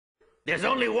There's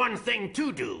only one thing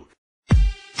to do.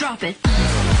 Drop it.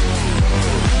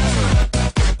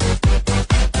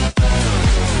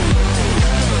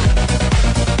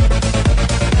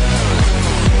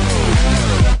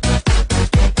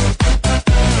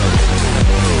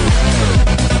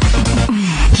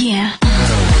 Yeah.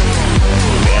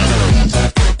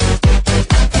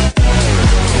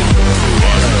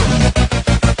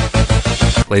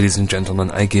 Ladies and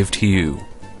gentlemen, I give to you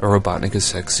a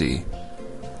RobotnikIsSexy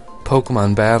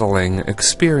Pokemon battling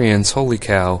experience. Holy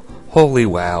cow, holy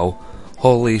wow,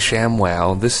 holy sham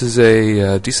wow. This is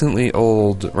a decently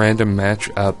old random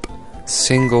match-up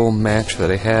single match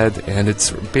that I had, and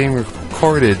it's being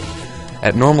recorded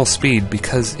at normal speed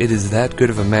because it is that good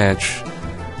of a match,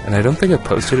 and I don't think I've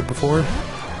posted it before.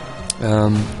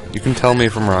 You can tell me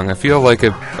if I'm wrong. I feel like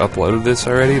I've uploaded this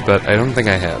already, but I don't think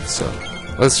I have, so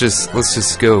let's just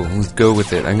go. Let's go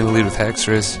with it. I'm gonna lead with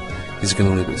Haxorus. He's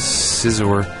gonna lead with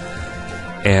Scizor,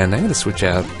 and I'm gonna switch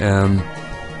out.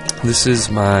 This is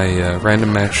my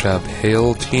random matchup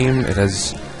Hail team. It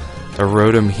has a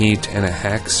Rotom Heat and a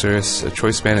Haxorus, a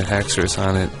Choice Banded Haxorus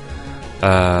on it.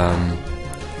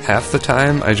 Half the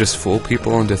time, I just fool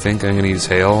people into thinking I'm gonna use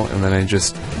Hail, and then I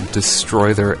just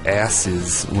destroy their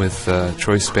asses with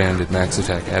Choice Banded Max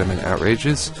Attack Adamant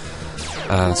Outrages.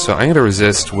 So I'm gonna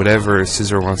resist whatever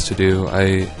Scizor wants to do.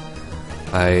 I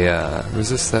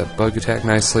resist that bug attack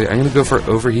nicely. I'm gonna go for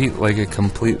Overheat like a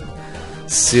complete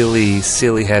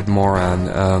silly head moron.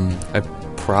 I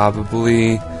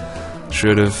probably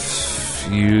should have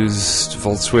used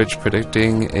Volt Switch,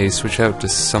 predicting a switch out to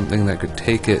something that could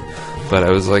take it, but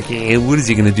I was like, hey, what is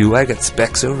he gonna do? I got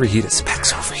Specs Overheat.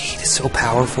 Specs Overheat is so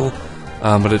powerful,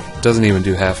 but it doesn't even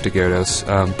do half to Gyarados.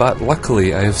 But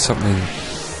luckily, I have something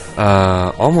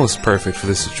almost perfect for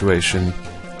this situation.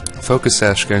 Focus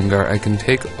Sash Gengar. I can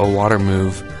take a water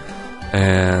move,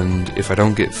 and if I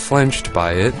don't get flinched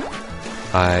by it,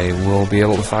 I will be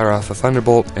able to fire off a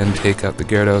Thunderbolt and take out the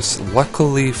Gyarados.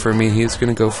 Luckily for me, he's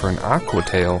going to go for an Aqua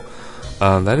Tail.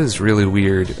 That is really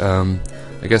weird.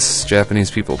 I guess Japanese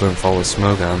people don't follow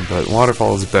Smogon, but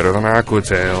Waterfall is better than Aqua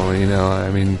Tail, you know. I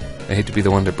mean, I hate to be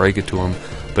the one to break it to him,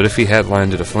 but if he had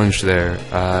landed a flinch there,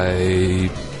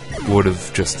 I would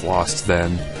have just lost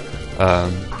then.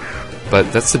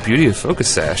 But that's the beauty of Focus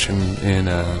Sash in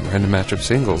random matchup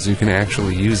singles. You can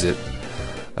actually use it,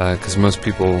 because most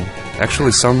people,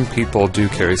 actually some people do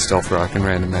carry Stealth Rock in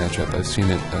random matchup. I've seen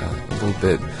it a little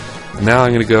bit. And now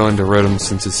I'm going to go into Rotom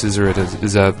since it's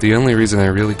Scizor. The only reason I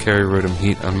really carry Rotom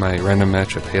Heat on my random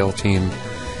matchup Hail team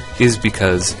is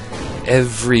because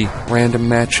every random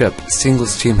matchup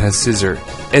singles team has Scizor.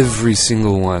 Every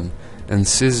single one. And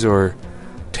Scizor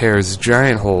tears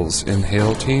giant holes in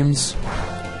Hail teams.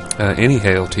 Any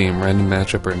Hail team, random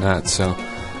matchup or not. So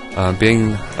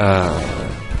being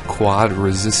quad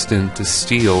resistant to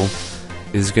Steel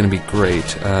is going to be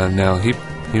great. Now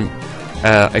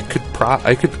I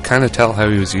could kind of tell how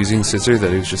he was using Scizor,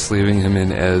 that he was just leaving him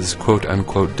in as quote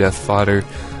unquote death fodder,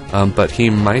 but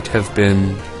he might have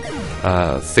been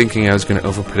thinking I was going to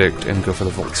overpredict and go for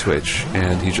the Volt Switch,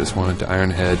 and he just wanted to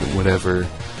Iron Head whatever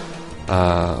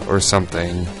or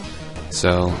something.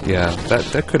 So yeah,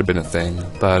 that could have been a thing,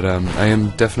 but I am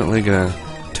definitely gonna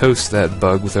toast that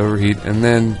bug with Overheat and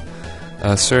then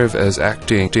serve as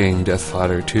acting death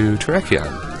fodder to Terrakion.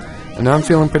 And now I'm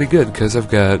feeling pretty good because I've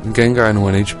got Gengar on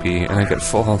 1 HP and I got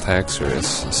full health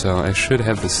Haxorus, so I should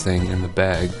have this thing in the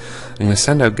bag. I'm gonna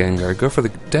send out Gengar, go for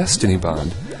the Destiny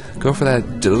Bond, go for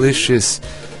that delicious,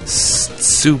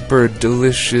 super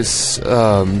delicious,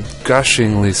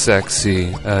 gushingly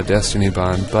sexy Destiny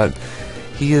Bond, but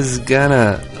he's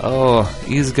gonna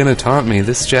taunt me.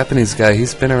 This Japanese guy,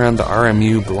 he's been around the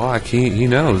RMU block. He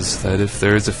knows that if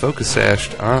there is a Focus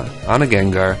Sash on a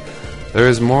Gengar, there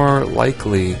is more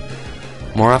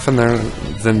often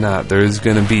than not, there is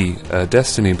going to be a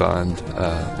Destiny Bond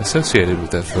associated with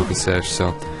that Focus Sash.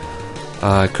 So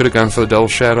I could have gone for the Double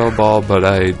Shadow Ball, but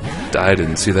I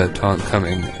didn't see that taunt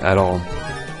coming at all.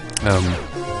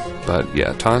 But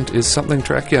yeah, taunt is something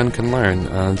Terrakion can learn.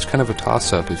 It's kind of a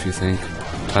toss-up if you think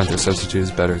Taunt or Substitute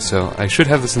is better, so I should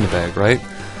have this in the bag, right?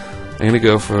 I'm gonna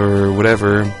go for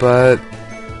whatever, but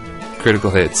critical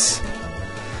hits.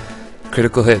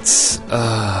 Critical hits.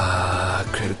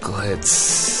 Critical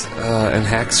hits. And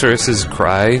Haxorus's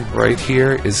cry right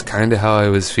here is kind of how I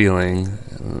was feeling.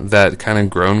 That kind of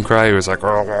groan cry, it was like...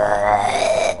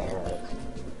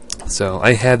 So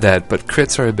I had that, but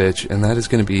crits are a bitch, and that is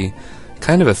going to be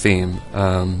kind of a theme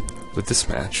with this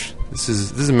match. This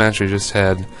is a match I just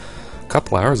had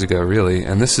couple hours ago, really,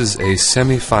 and this is a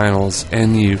semi-finals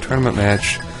NU tournament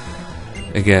match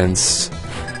against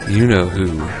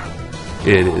you-know-who.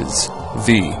 It is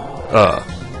the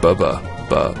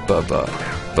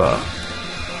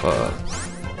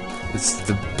It's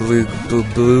the blue,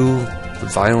 the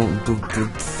violent blue,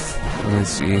 let me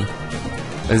see.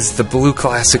 It's the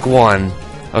TheBlueClassic1.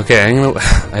 Okay,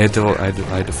 I had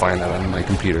to find that on my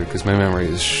computer because my memory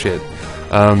is shit.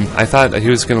 I thought he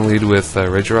was going to lead with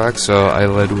Regirock, so I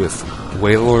led with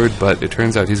Wailord, but it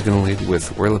turns out he's going to lead with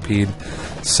Whirlipede.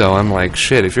 So I'm like,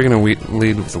 shit, if you're going to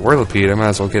lead with the Whirlipede, I might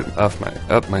as well get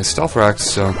up my Stealth Rocks,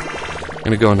 so I'm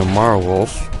going to go into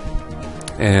Marowolf.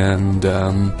 And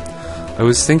I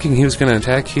was thinking he was going to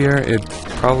attack here. It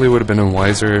probably would have been a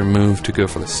wiser move to go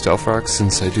for the Stealth Rock,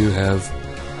 since I do have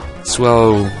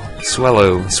Swellow.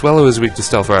 Swellow is weak to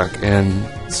Stealth Rock, and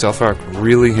Stealth Rock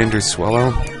really hinders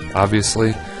Swellow,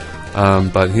 obviously.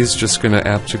 But he's just going to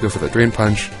apt to go for the Drain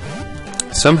Punch.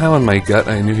 Somehow in my gut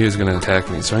I knew he was going to attack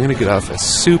me, so I'm going to get off a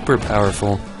super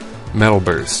powerful Metal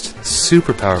Burst.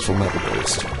 Super powerful Metal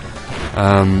Burst.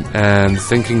 And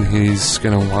thinking he's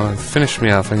going to want to finish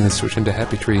me off, I'm going to switch into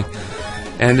Happy Tree.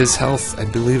 And his health, I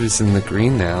believe, is in the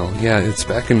green now. Yeah, it's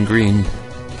back in green,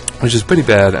 which is pretty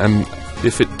bad.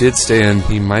 If it did stay in,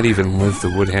 he might even live the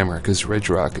Wood Hammer, because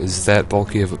Regirock is that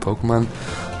bulky of a Pokemon.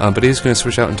 But he's going to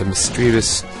switch out into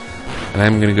Misdreavus, and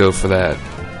I'm going to go for that.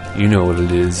 You know what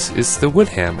it is. It's the Wood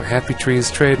Hammer. Happy Tree's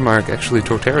trademark, actually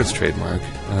Torterra's trademark.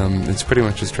 It's pretty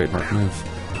much his trademark move.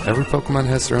 Every Pokemon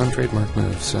has their own trademark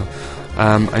move, so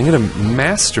I'm going to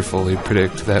masterfully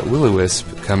predict that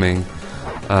Will-O-Wisp coming.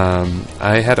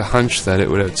 I had a hunch that it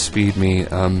would outspeed me.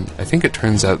 I think it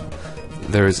turns out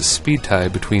there is a speed tie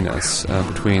between us,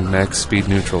 between max speed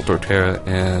neutral Torterra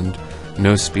and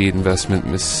no speed investment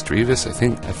Misdreavus. I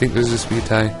think there's a speed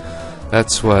tie.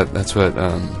 That's what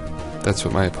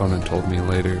my opponent told me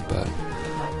later. But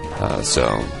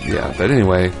so yeah. But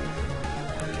anyway,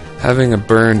 having a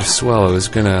burned Swellow is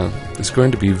going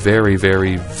to be very,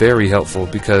 very, very helpful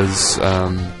because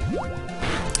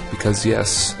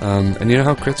yes, and you know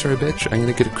how crits are a bitch? I'm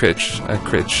gonna get a crit.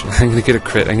 I'm gonna get a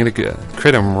crit. I'm gonna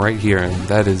crit him right here, and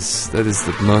that is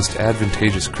the most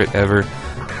advantageous crit ever.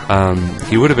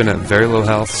 He would have been at very low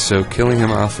health, so killing him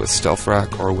off with Stealth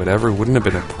Rock or whatever wouldn't have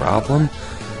been a problem.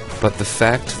 But the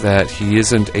fact that he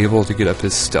isn't able to get up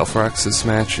his Stealth Rocks this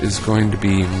match is going to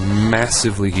be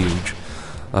massively huge.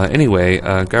 Anyway,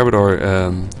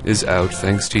 Garbodor is out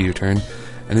thanks to U-turn.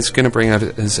 And he's going to bring out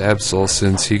his Absol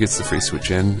since he gets the free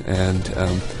switch in, and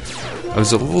I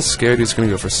was a little scared he was going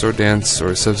to go for Sword Dance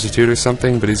or Substitute or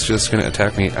something, but he's just going to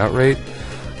attack me outright.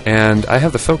 And I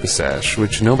have the Focus Sash,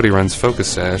 which nobody runs Focus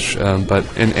Sash, but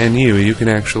in NU you can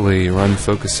actually run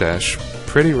Focus Sash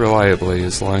pretty reliably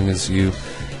as long as you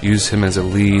use him as a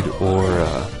lead or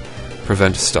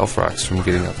prevent Stealth Rocks from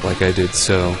getting up like I did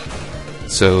so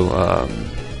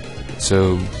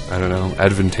I don't know,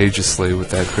 advantageously with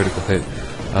that critical hit.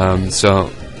 So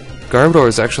Garbodor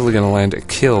is actually going to land a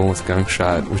kill with Gunk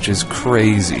Shot, which is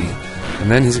crazy. And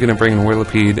then he's going to bring in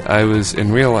Whirlipede. I was,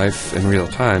 in real life, in real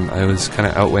time, I was kind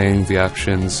of outweighing the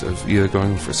options of either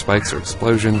going for Spikes or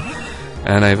Explosion,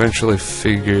 and I eventually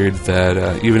figured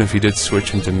that even if he did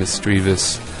switch into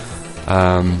Misdreavus,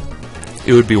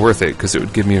 it would be worth it, because it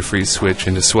would give me a free switch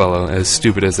into Swellow, as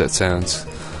stupid as that sounds.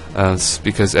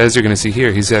 Because as you're going to see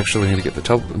here, he's actually going to get the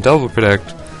Double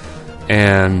Protect,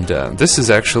 and this is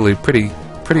actually pretty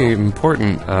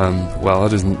important. Well,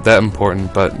 it isn't that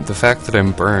important, but the fact that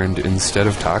I'm burned instead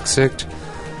of Toxic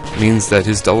means that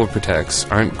his Double Protects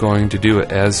aren't going to do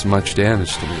as much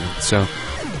damage to me. So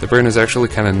the burn is actually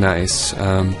kind of nice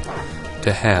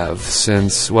to have,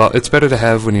 since, well, it's better to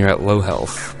have when you're at low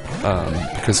health,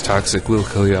 because Toxic will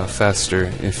kill you off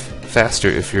faster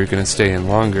if you're going to stay in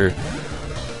longer.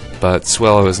 But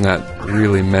Swellow is not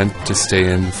really meant to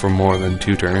stay in for more than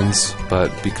 2 turns,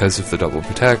 but because of the Double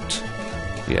Protect,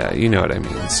 yeah, you know what I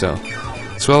mean. So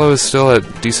Swellow is still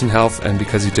at decent health, and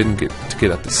because he didn't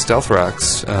get up his Stealth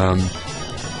Rocks, I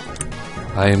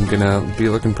am gonna be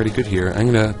looking pretty good here. I'm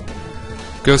gonna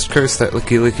Ghost Curse that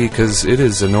Licky because it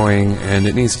is annoying and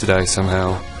it needs to die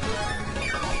somehow.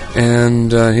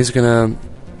 And he's gonna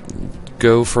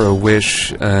go for a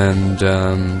Wish, and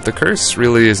the Curse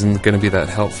really isn't going to be that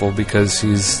helpful because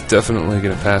he's definitely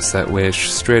going to pass that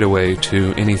Wish straight away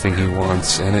to anything he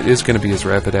wants, and it is going to be his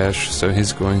Rapidash, so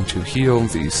he's going to heal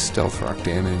the Stealth Rock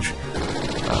damage,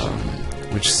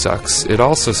 which sucks. It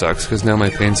also sucks because now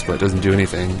my Pain Split doesn't do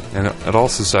anything, and it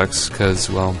also sucks because,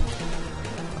 well,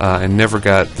 I never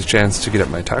got the chance to get up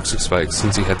my Toxic Spikes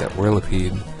since he had that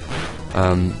Whirlipede,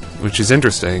 which is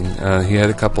interesting. He had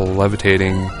a couple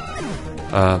Levitating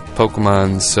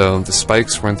Pokemon, so the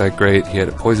Spikes weren't that great. He had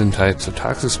a Poison type, so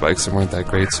Toxic Spikes weren't that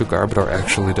great, so Garbodor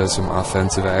actually does some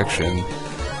offensive action,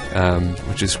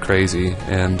 which is crazy.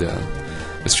 And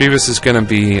Mischievous is going to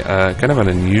be kind of an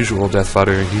unusual death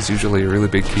fodder. He's usually a really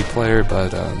big key player,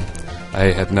 but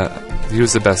I had not. He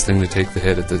was the best thing to take the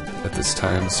hit at this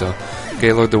time. So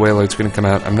Gaylord the Wailord's going to come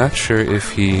out. I'm not sure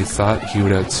if he thought he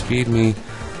would outspeed me,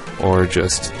 or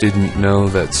just didn't know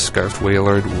that Scarfed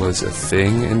Wailord was a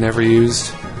thing and never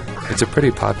used. It's a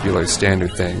pretty popular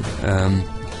standard thing,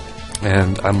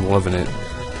 and I'm loving it.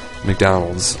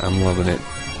 McDonald's, I'm loving it.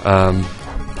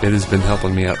 It has been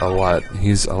helping me out a lot.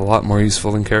 He's a lot more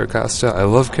useful than Caracosta. I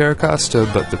love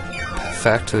Caracosta, but the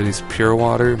fact that he's pure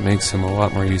water makes him a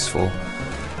lot more useful,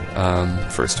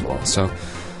 first of all. So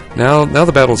now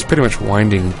the battle is pretty much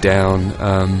winding down.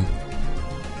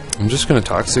 I'm just going to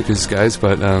Toxic his guys,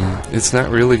 but it's not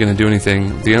really going to do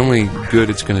anything. The only good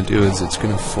it's going to do is it's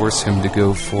going to force him to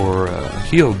go for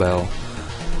Heal Bell.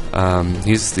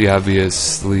 He's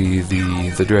obviously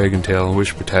the Dragon Tail,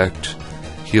 Wish Protect,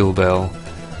 Heal Bell,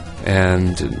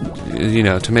 and you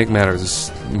know, to make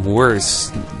matters worse,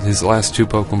 his last two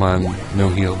Pokemon no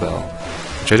Heal Bell,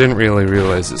 which I didn't really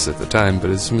realize this at the time, but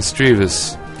it's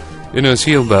Mischievous. It knows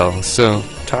Heal Bell, so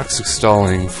Toxic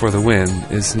Stalling for the win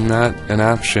is not an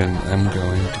option I'm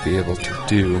going to be able to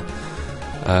do.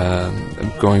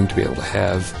 I'm going to be able to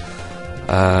have,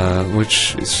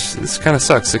 which this kind of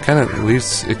sucks. It kind of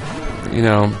leaves it, you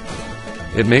know,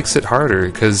 it makes it harder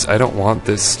because I don't want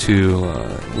this to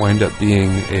wind up being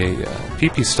a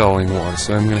PP stalling war.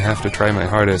 So I'm going to have to try my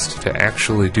hardest to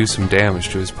actually do some damage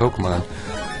to his Pokemon,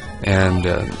 and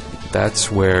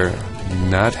that's where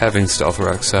not having Stealth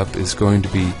Rocks up is going to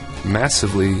be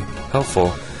massively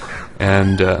helpful.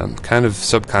 And kind of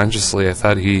subconsciously I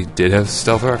thought he did have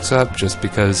Stealth Rocks up just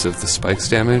because of the spikes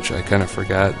damage. I kind of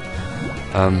forgot.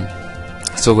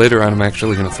 So later on I'm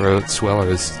actually going to throw out Swellow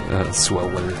as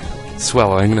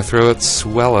Swellow. I'm going to throw out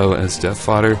Swellow as death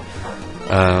fodder,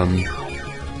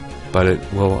 but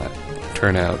it will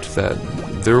turn out that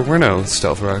there were no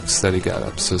Stealth Rocks that he got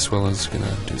up, so Swellow's going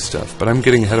to do stuff. But I'm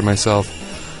getting ahead of myself.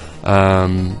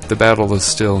 The battle is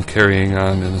still carrying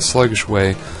on in a sluggish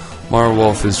way.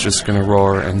 Marwolf is just going to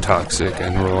roar and Toxic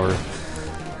and roar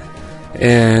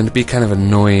and be kind of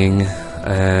annoying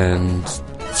and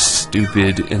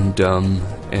stupid and dumb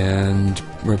and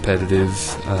repetitive.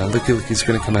 Licky Licky's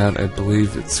going to come out. I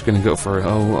believe it's going to go for,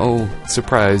 oh,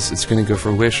 surprise, it's going to go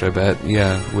for Wish, I bet.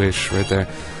 Yeah, Wish right there.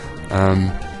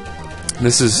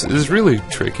 This is really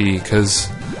tricky because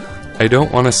I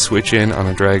don't want to switch in on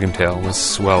a Dragon Tail with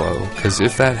Swellow, because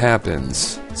if that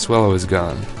happens, Swellow is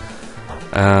gone.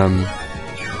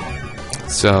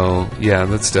 So, yeah,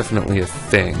 that's definitely a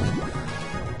thing.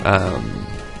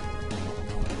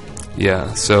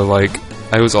 Yeah, so, like,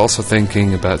 I was also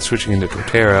thinking about switching into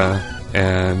Torterra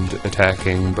and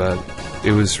attacking, but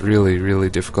it was really, really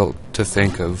difficult to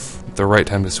think of the right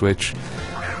time to switch.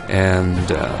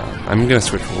 And I'm going to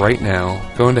switch right now,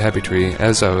 go into Happy Tree.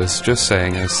 As I was just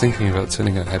saying, I was thinking about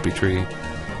sending out Happy Tree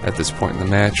at this point in the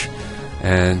match,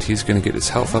 and he's going to get his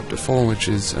health up to full, which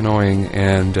is annoying,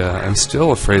 and I'm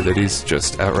still afraid that he's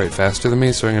just outright faster than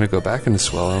me, so I'm going to go back into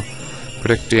Swellow,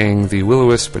 predicting the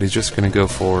Will-O-Wisp, but he's just going to go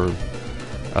for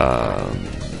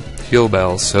Heal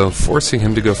Bell, so forcing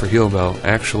him to go for Heal Bell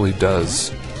actually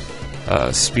does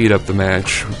speed up the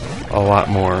match a lot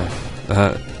more,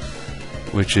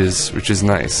 which is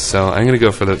nice. So I'm going to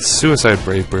go for that Suicide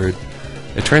Brave Bird.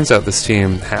 It turns out this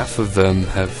team, half of them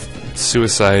have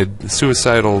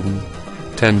suicidal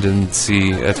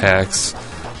tendency attacks,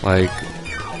 like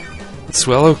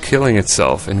Swellow killing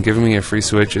itself and giving me a free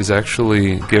switch is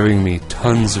actually giving me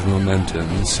tons of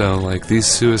momentum. So like these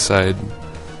suicide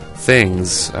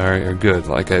things are good.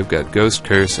 Like I've got Ghost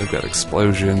Curse, I've got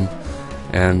Explosion,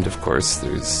 and of course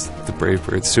there's the Brave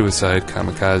Bird Suicide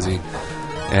Kamikaze.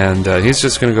 And he's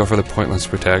just going to go for the pointless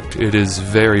Protect. It is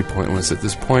very pointless at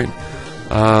this point,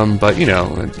 but you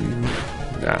know,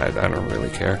 I don't really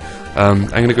care. I'm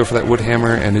going to go for that Wood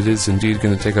Hammer, and it is indeed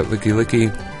going to take out Licky Licky.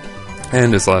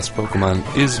 And his last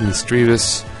Pokemon is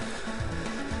Mischievous.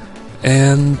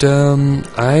 And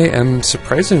I am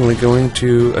surprisingly going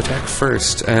to attack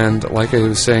first. And like I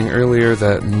was saying earlier,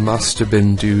 that must have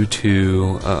been due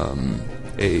to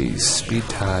a speed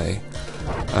tie.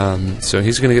 So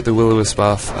he's going to get the Will-O-Wisp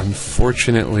off.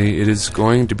 Unfortunately, it is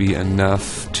going to be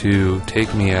enough to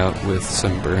take me out with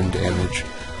some burn damage.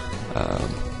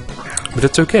 But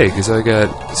it's okay, because I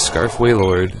got Scarf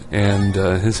Wailord, and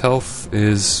his health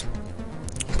is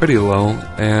pretty low,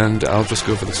 and I'll just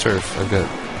go for the Surf. I've got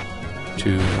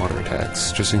 2 water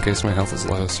attacks, just in case my health is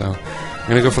low, so I'm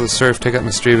going to go for the Surf, take out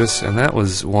Mischievous, and that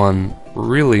was one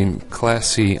really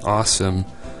classy, awesome,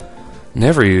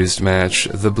 never used match,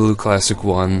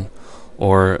 TheBlueClassic1,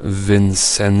 or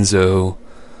Vincenzo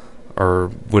or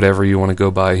whatever you want to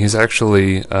go by. He's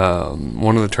actually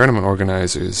one of the tournament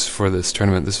organizers for this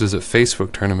tournament. This was a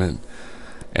Facebook tournament,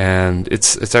 and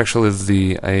it's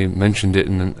actually I mentioned it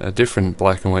in a different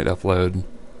black and white upload,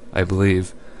 I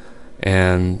believe.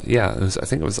 And yeah, I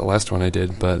think it was the last one I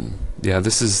did. But yeah,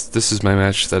 this is my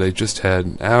match that I just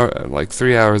had like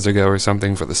 3 hours ago or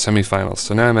something for the semifinals.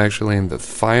 So now I'm actually in the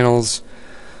finals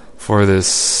for this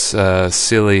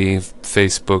silly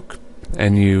Facebook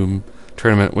NU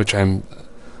tournament, which I'm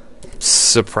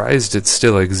surprised it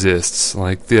still exists.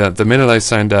 Like the minute I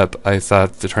signed up, I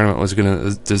thought the tournament was going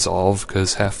to dissolve,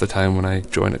 because half the time when I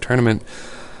join a tournament,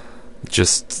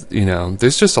 just,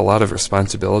 there's just a lot of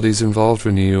responsibilities involved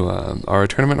when you are a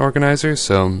tournament organizer,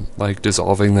 so like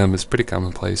dissolving them is pretty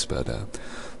commonplace. But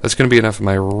that's going to be enough of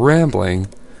my rambling.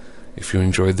 If you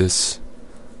enjoyed this,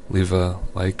 leave a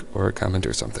like or a comment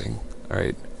or something.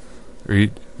 Alright,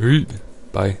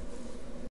 bye.